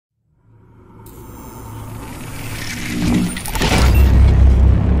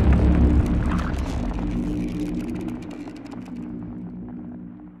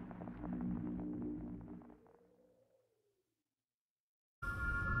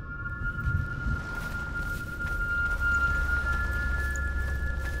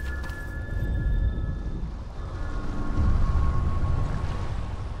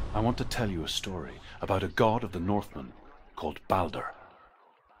want to tell you a story about a god of the Northmen called Balder.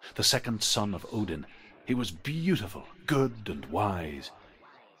 The second son of Odin, he was beautiful, good and wise.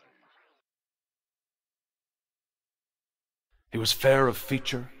 He was fair of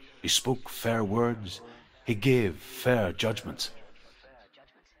feature, he spoke fair words, he gave fair judgments.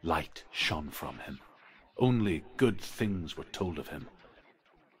 Light shone from him. Only good things were told of him.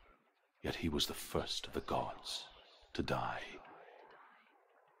 Yet he was the first of the gods to die.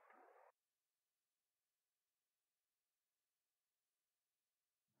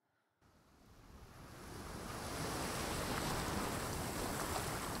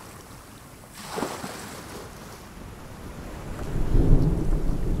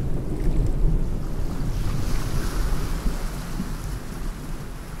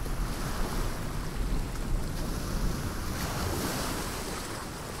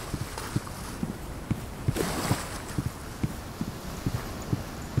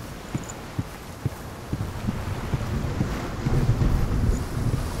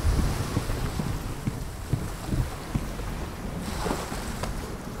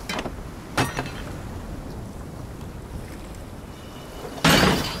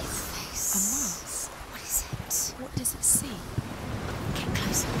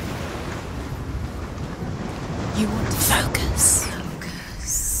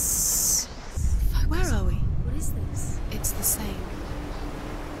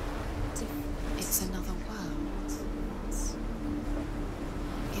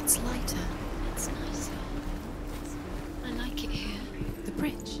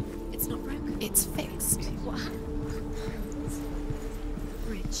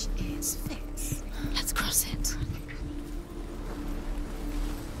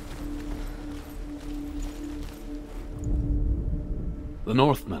 The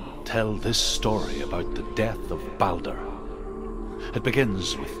Northmen tell this story about the death of Balder. It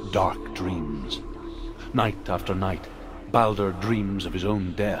begins with dark dreams. Night after night, Balder dreams of his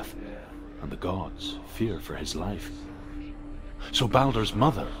own death, and the gods fear for his life. So Balder's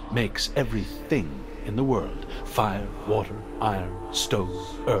mother makes everything in the world: fire, water, iron, stone,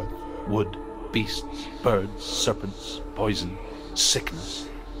 earth, wood, beasts, birds, serpents, poison, sickness,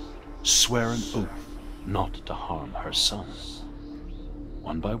 swear an oath not to harm her son.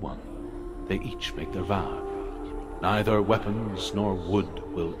 One by one, they each make their vow. Neither weapons nor wood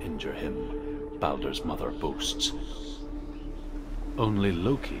will injure him, Balder's mother boasts. Only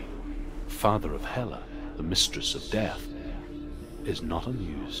Loki, father of Hela, the mistress of death, is not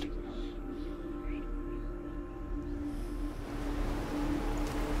amused.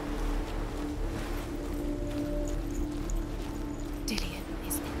 Dillion,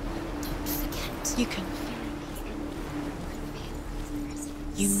 isn't it? Don't forget. You can.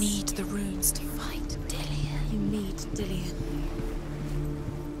 You need the runes to fight Dillion. You need Dillion.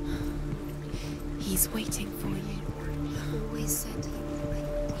 He's waiting for you. He always said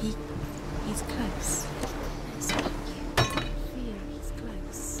he would. He's close. It's about you. Feel he's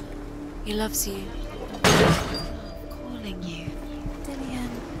close. He loves you. Calling you. Dillion.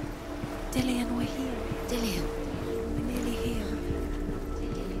 Dillion, we're here. Dillion. We're nearly here.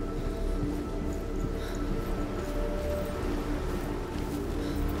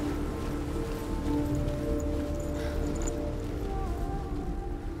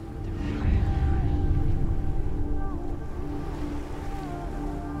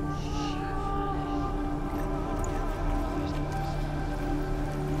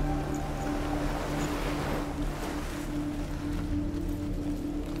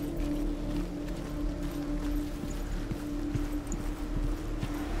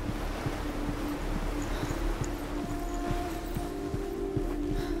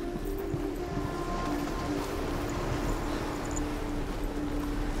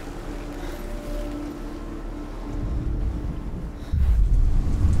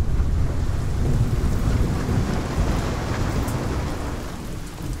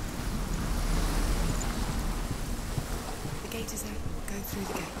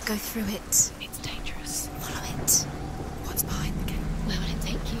 Go through it. It's dangerous. Follow it. What's behind the gate? Where will it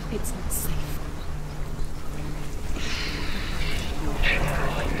take you? It's not safe.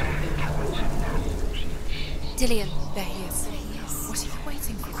 Dillion. There he is. There he is. What are you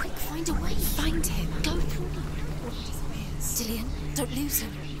waiting for? Quick, find a way. Find him. Go through. Dillion, don't lose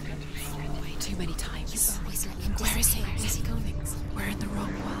him. Way too many times. You always let him Where is he? disappear. Where's he going? We're in the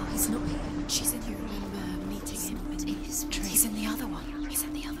wrong world. He's not here. She's in. You remember meeting him? In his tree. He's in the other one. He's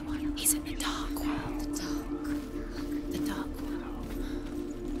in the other one. He's in the dark world. The dark. The dark world.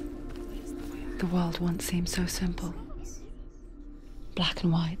 The world once seemed so simple. Black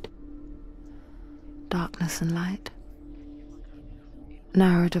and white. Darkness and light.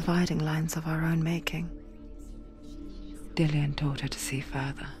 narrow dividing lines of our own making. Dillion taught her to see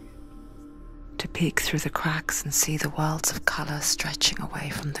further, to peek through the cracks and see the worlds of colour stretching away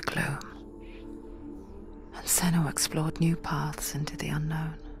from the gloom. And Senua explored new paths into the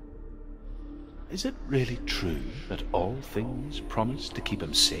unknown. Is it really true that all things promise to keep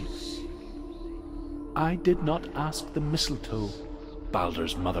him safe? I did not ask the mistletoe,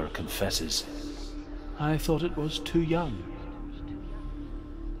 Baldur's mother confesses. I thought it was too young.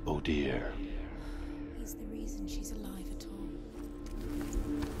 Oh dear. He's the reason she's alive at all.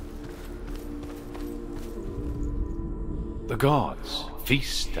 The gods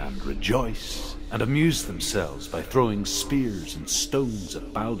feast and rejoice and amuse themselves by throwing spears and stones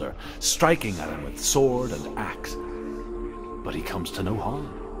at Baldur, striking at him with sword and axe. But he comes to no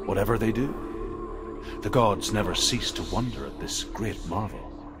harm, whatever they do. The gods never cease to wonder at this great marvel.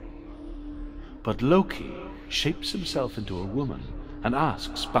 But Loki shapes himself into a woman and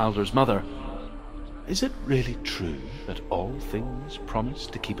asks Baldur's mother, is it really true that all things promise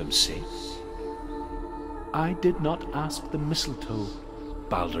to keep him safe? I did not ask the mistletoe,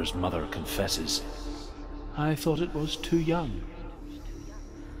 Baldur's mother confesses. I thought it was too young.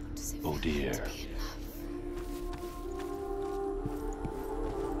 Oh dear.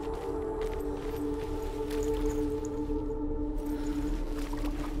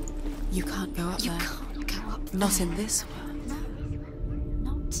 You can't go up there. You can't go up there. Not in this world.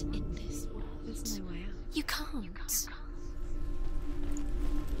 No, not in this world. There's no way out. You can't.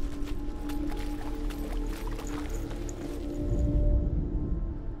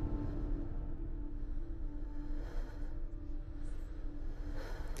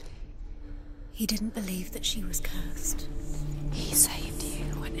 He didn't believe that she was cursed. He saved you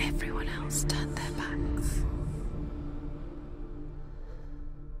when everyone else turned their backs.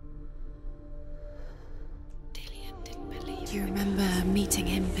 Dillion didn't believe. Do you remember meeting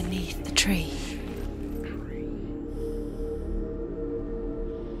him beneath the tree?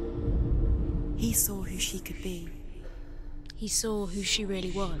 He saw who she could be. He saw who she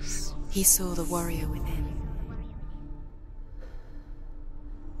really was. He saw the warrior within.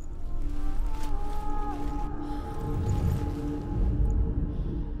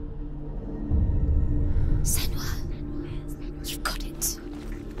 Senua, you've got it.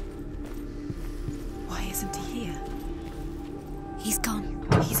 Why isn't he here? He's gone.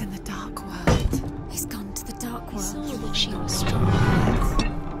 He's in the dark world. He's gone to the dark He saw world. that She she was was strong.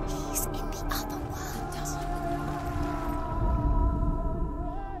 He's in the other world.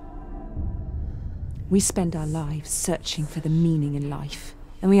 We spend our lives searching for the meaning in life,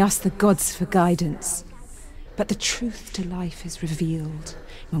 and we ask the gods for guidance. But the truth to life is revealed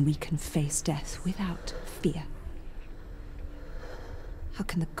when we can face death without fear. How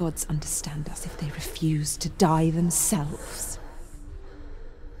can the gods understand us if they refuse to die themselves?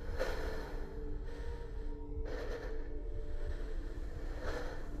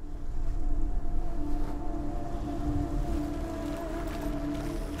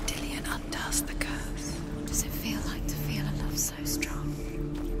 Dillion undoes the curse. What does it feel like to feel a love so strong?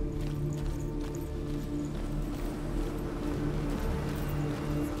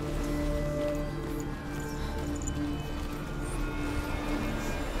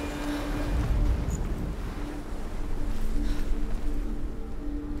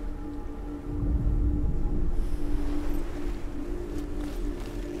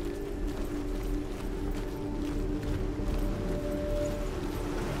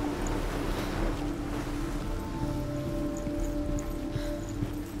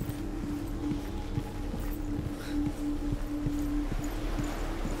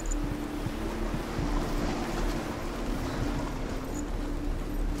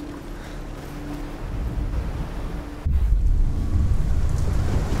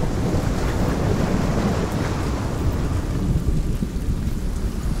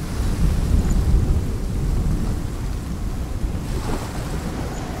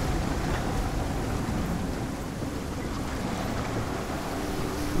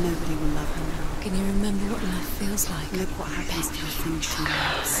 Nobody will love her now. Can you remember what life feels like? Look what happens to the things she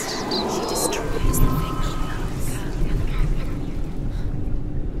loves. She destroys the things she loves.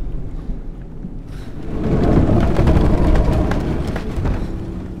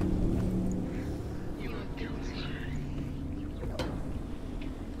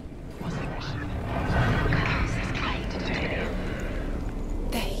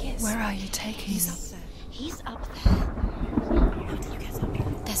 There he is. Where are you taking He's me? up there. He's up there. How do you get up here?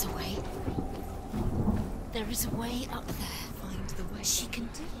 There's a way. There is a way up there. Find the way. She can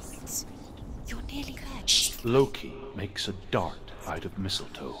do it. You're nearly there. She... Loki makes a dart out of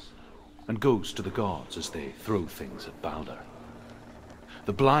mistletoe and goes to the gods as they throw things at Baldur.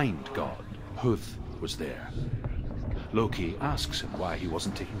 The blind god, Huth, was there. Loki asks him why he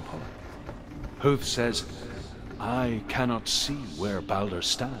wasn't taking part. Huth says, "I cannot see where Balder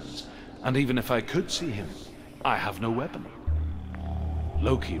stands, and even if I could see him, I have no weapon."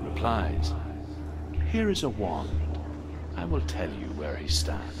 Loki replies, "Here is a wand. I will tell you where he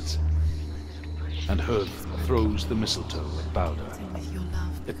stands." And Huth throws the mistletoe at Balder.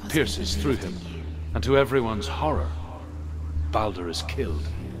 It pierces through him, and to everyone's horror, Balder is killed.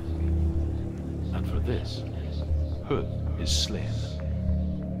 And for this, Huth is slain.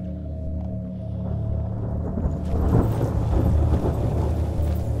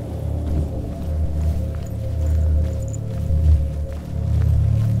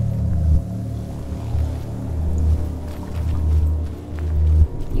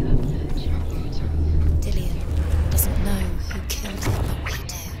 Dillion doesn't know who killed him, but we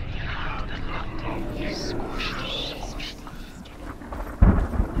do.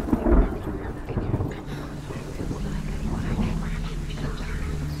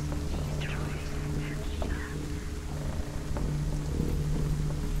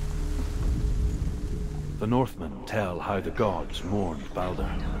 The Northmen tell how the gods mourned Balder.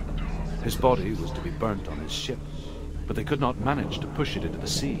 His body was to be burnt on his ship, but they could not manage to push it into the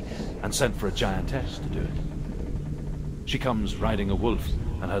sea, and sent for a giantess to do it. She comes riding a wolf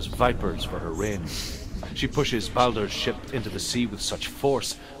and has vipers for her reins. She pushes Balder's ship into the sea with such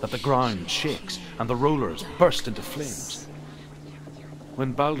force that the ground shakes and the rollers burst into flames.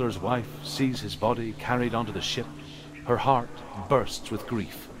 When Balder's wife sees his body carried onto the ship, her heart bursts with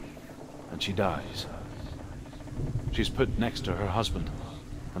grief, and she dies. She's put next to her husband,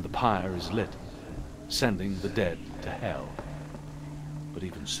 and the pyre is lit, sending the dead to hell. But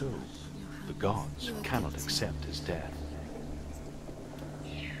even so, the gods cannot accept his death.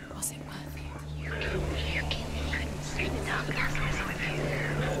 Was it worth it? You couldn't see the darkness with you.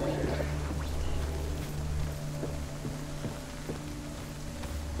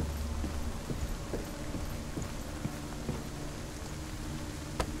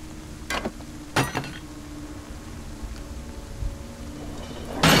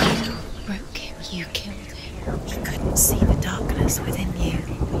 You killed him. You couldn't see the darkness within you.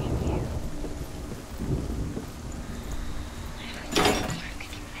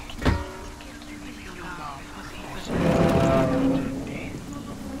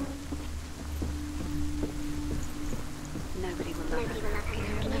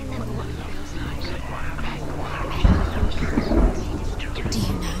 Do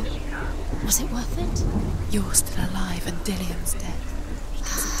you know? Was it worth it? You're still alive and Dillion's dead. He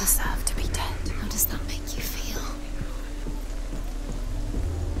doesn't deserve to be dead. How does that make you feel?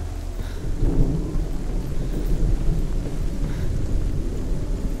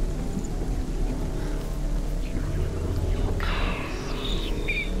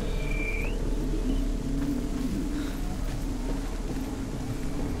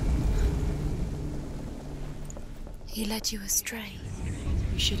 He led you astray.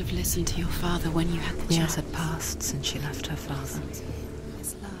 You should have listened to your father when you had the chance. Years had passed since she left her father.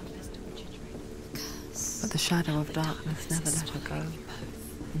 But the shadow of darkness never let her go,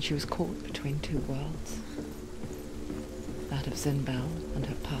 and she was caught between two worlds. That of Zinbel and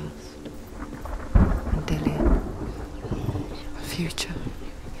her past, and Dillion, her future.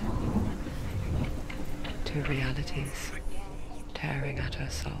 Two realities tearing at her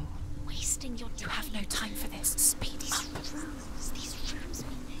soul. Wasting your time. You have no time for this. Speed these rules. These rules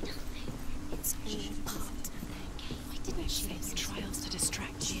mean nothing. It's all part of their game. Why didn't she use the trials to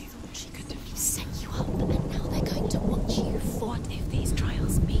distract you? She could have set you up, and now they're going to watch you. What if these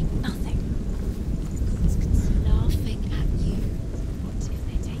trials mean nothing? It's laughing at you. What if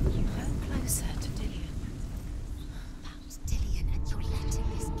they take you closer to Dillion? About Dillion, and you're letting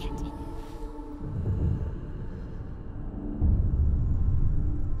this get in.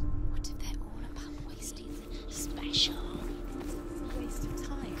 What if they're all about wasting the special? Waste of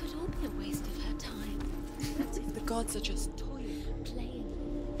time. It could all be a waste of her time. What if the gods are just toying, playing?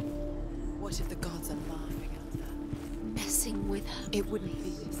 What if the gods are laughing at her? Messing with her? It wouldn't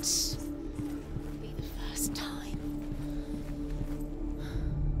be this. It would be the first time.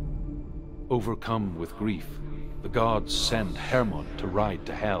 Overcome with grief, the gods send Hermod to ride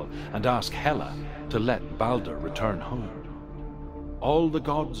to Hell and ask Hela to let Balder return home. All the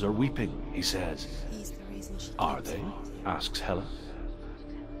gods are weeping, he says. He's the reason she Are they? Asks Hela.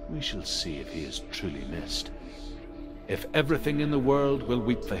 We shall see if he is truly missed. If everything in the world will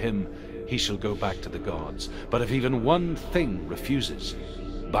weep for him, he shall go back to the gods. But if even one thing refuses,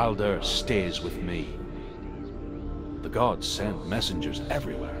 Balder stays with me. The gods send messengers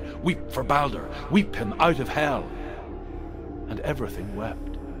everywhere. Weep for Balder! Weep him out of hell! and everything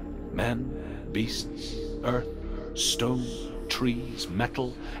wept. Men, beasts, earth, stone, trees,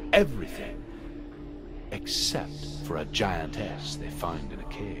 metal, everything, except for a giantess they found in a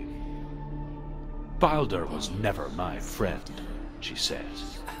cave. Balder was never my friend, she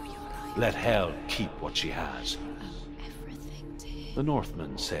says. Let Hel keep what she has. The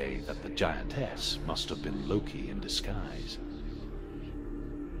Northmen say that the giantess must have been Loki in disguise.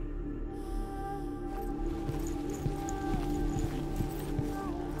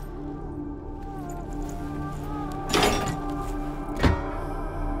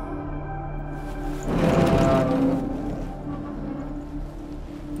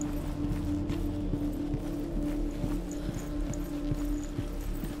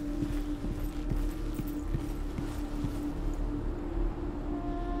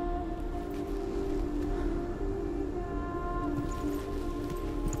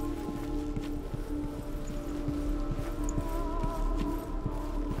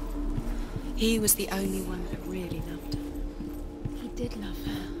 He was the only one that really loved her. He did love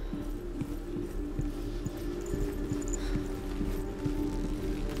her.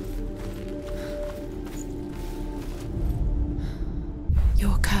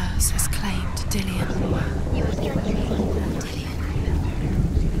 Your curse has claimed Dillion. You were the only one. Dillion.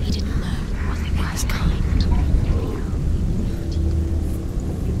 He didn't know it was kind.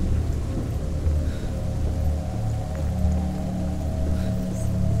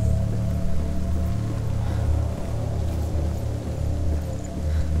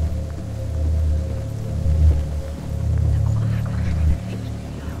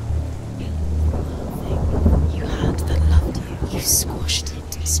 Squashed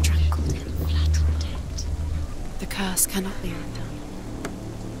it, strangled it, flattened it. The curse cannot be undone.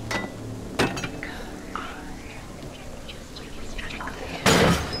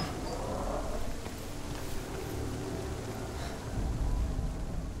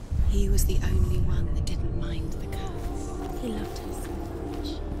 He was the only one that didn't mind the curse. He loved her so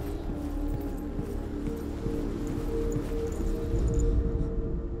much.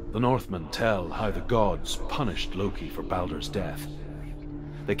 The Northmen tell how the gods punished Loki for Balder's death.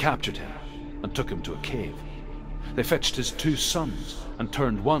 They captured him and took him to a cave. They fetched his 2 sons and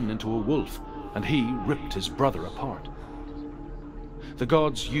turned one into a wolf, and he ripped his brother apart. The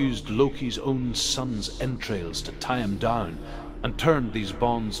gods used Loki's own son's entrails to tie him down, and turned these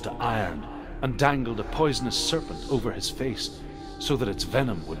bonds to iron, and dangled a poisonous serpent over his face so that its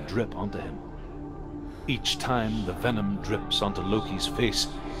venom would drip onto him. Each time the venom drips onto Loki's face,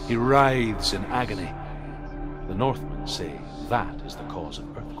 he writhes in agony. The Northmen say that is the cause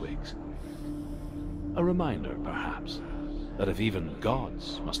of earthquakes. A reminder, perhaps, that if even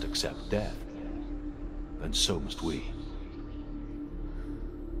gods must accept death, then so must we.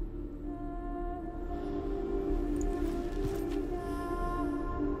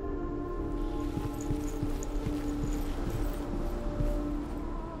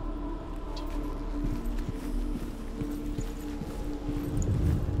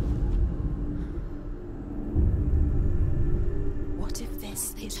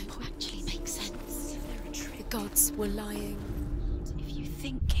 Were lying. If you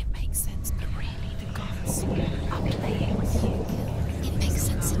think it makes sense, but really the gods are playing with you. It makes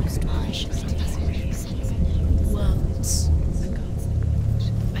sense in stories, but it doesn't make sense. Worlds, the gods,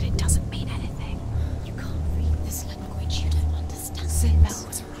 but it doesn't mean anything. You can't read this language, you don't understand. Sinbel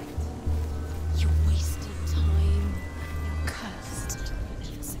was right. You're wasting time. You're cursed.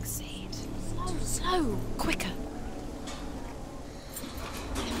 You'll never succeed. So, quicker.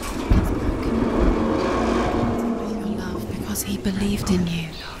 Because he believed in you.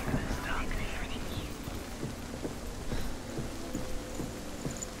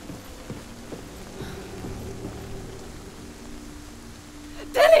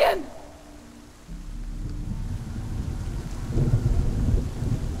 Dillion!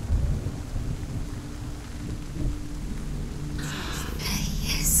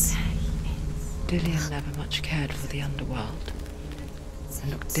 Yes. Dillion never much cared for the underworld,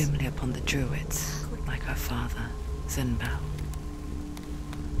 and looked dimly upon the druids, like her father, Sinbel.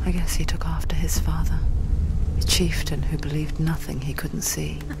 I guess he took after his father, a chieftain who believed nothing he couldn't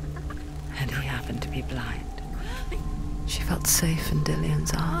see, and he happened to be blind. She felt safe in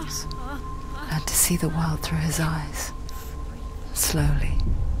Dillion's arms, and to see the world through his eyes. Slowly,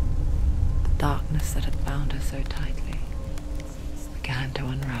 the darkness that had bound her so tightly began to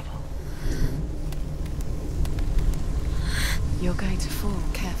unravel. You're going to fall,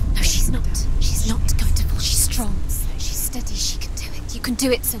 careful. No, she's not. She's not going to fall. She's strong. She's steady. She can do it. You can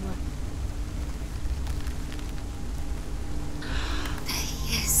do it, Senua. There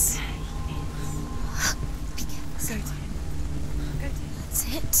he is. Go to him.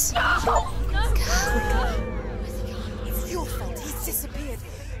 It's your fault. He's disappeared.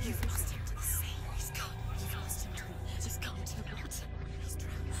 You've lost him to the sea. He's gone. You've lost him to him. Just gone to the water. He's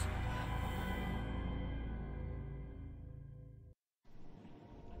drowned.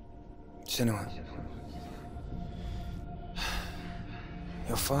 Senua,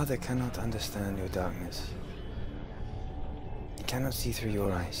 your father cannot understand your darkness. He cannot see through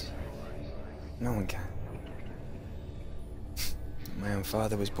your eyes. No one can. My own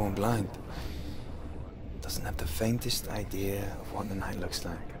father was born blind. Doesn't have the faintest idea of what the night looks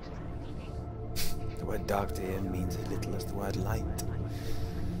like. The word dark to him means as little as the word light.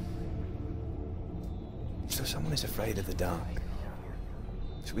 So someone is afraid of the dark.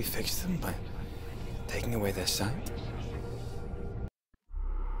 Should we fix them by taking away their sight?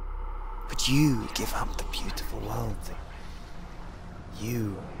 But you give up the beautiful world.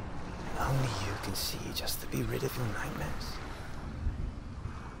 You, and only you, can see just to be rid of your nightmares.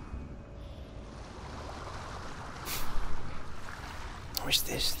 Or is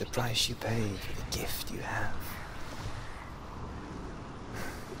this the price you pay for the gift you have?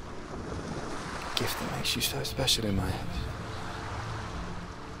 A gift that makes you so special in my eyes.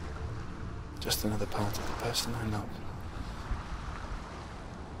 Just another part of the person I love.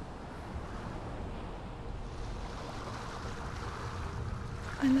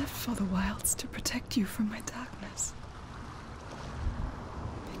 I left for the wilds to protect you from my darkness.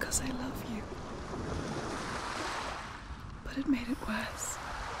 Because I love you. But it made it worse.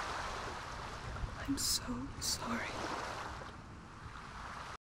 I'm so sorry.